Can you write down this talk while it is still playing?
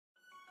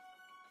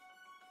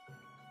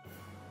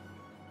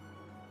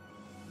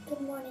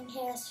Good morning,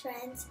 Harris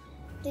friends.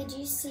 Did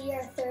you see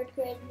our third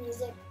grade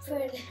music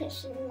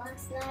production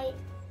last night?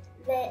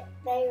 They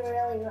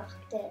really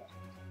rocked it.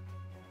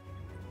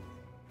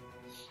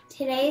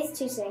 Today is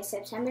Tuesday,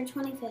 September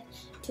 25th,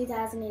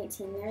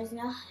 2018. There is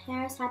no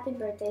Harris happy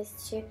birthdays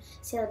to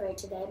celebrate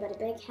today, but a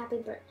big happy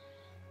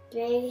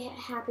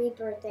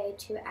birthday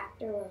to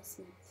actor Will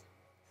Smith.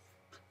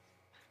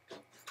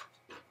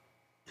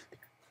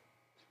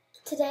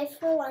 Today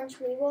for lunch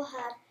we will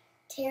have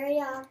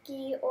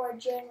teriyaki or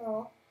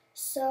general,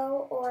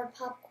 so or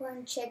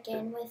popcorn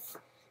chicken with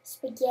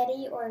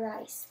spaghetti or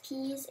rice,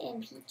 peas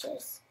and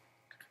peaches.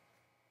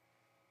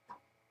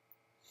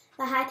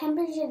 The high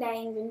temperature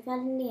today in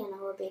Greenfield, Indiana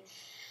will be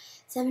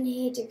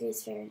 78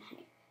 degrees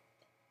Fahrenheit.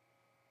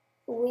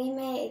 We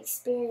may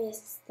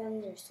experience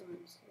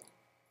thunderstorms today.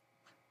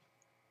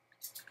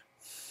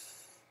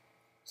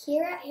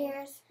 Here at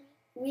Harris,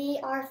 we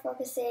are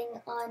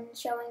focusing on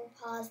showing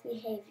positive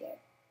behavior.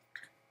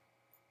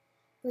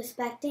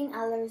 Respecting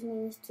others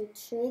means to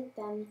treat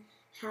them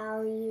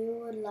how you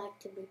would like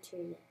to be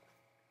treated.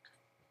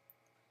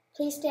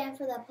 Please stand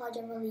for the Pledge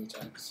of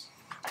Allegiance.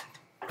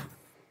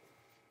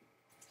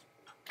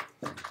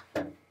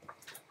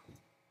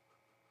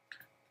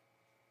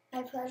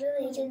 I pledge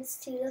allegiance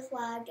to the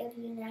flag of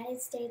the United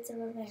States of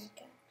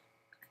America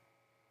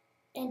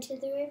and to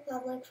the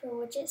republic for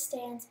which it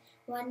stands,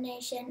 one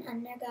nation,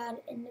 under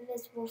God,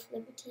 indivisible, with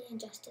liberty and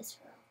justice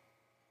for all.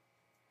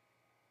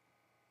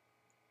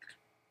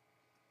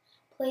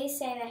 Please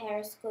say the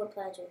Harris School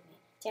Pledge with me.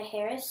 To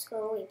Harris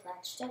School we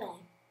pledge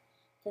today,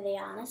 to the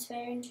honest,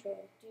 fair, and true,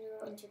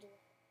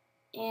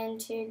 and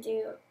to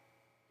do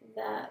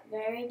the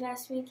very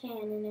best we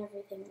can in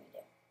everything we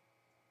do.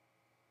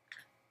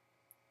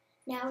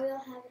 Now we will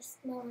have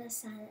a moment of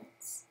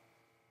silence.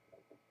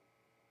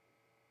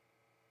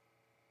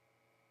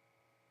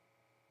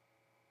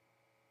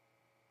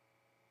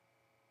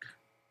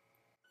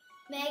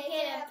 Make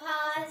it a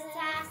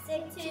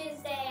Positastic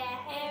Tuesday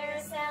at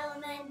Harris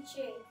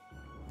Elementary.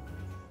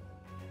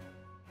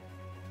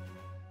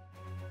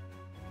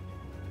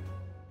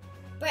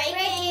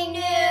 Breaking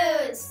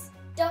news!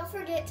 Don't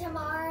forget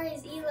tomorrow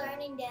is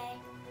e-learning day.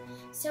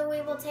 So we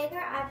will take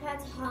our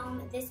iPads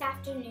home this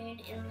afternoon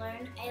and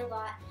learn a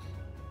lot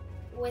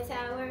with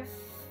our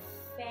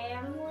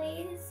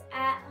families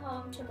at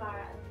home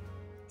tomorrow.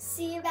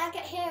 See you back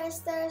at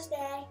Harris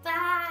Thursday.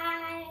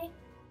 Bye!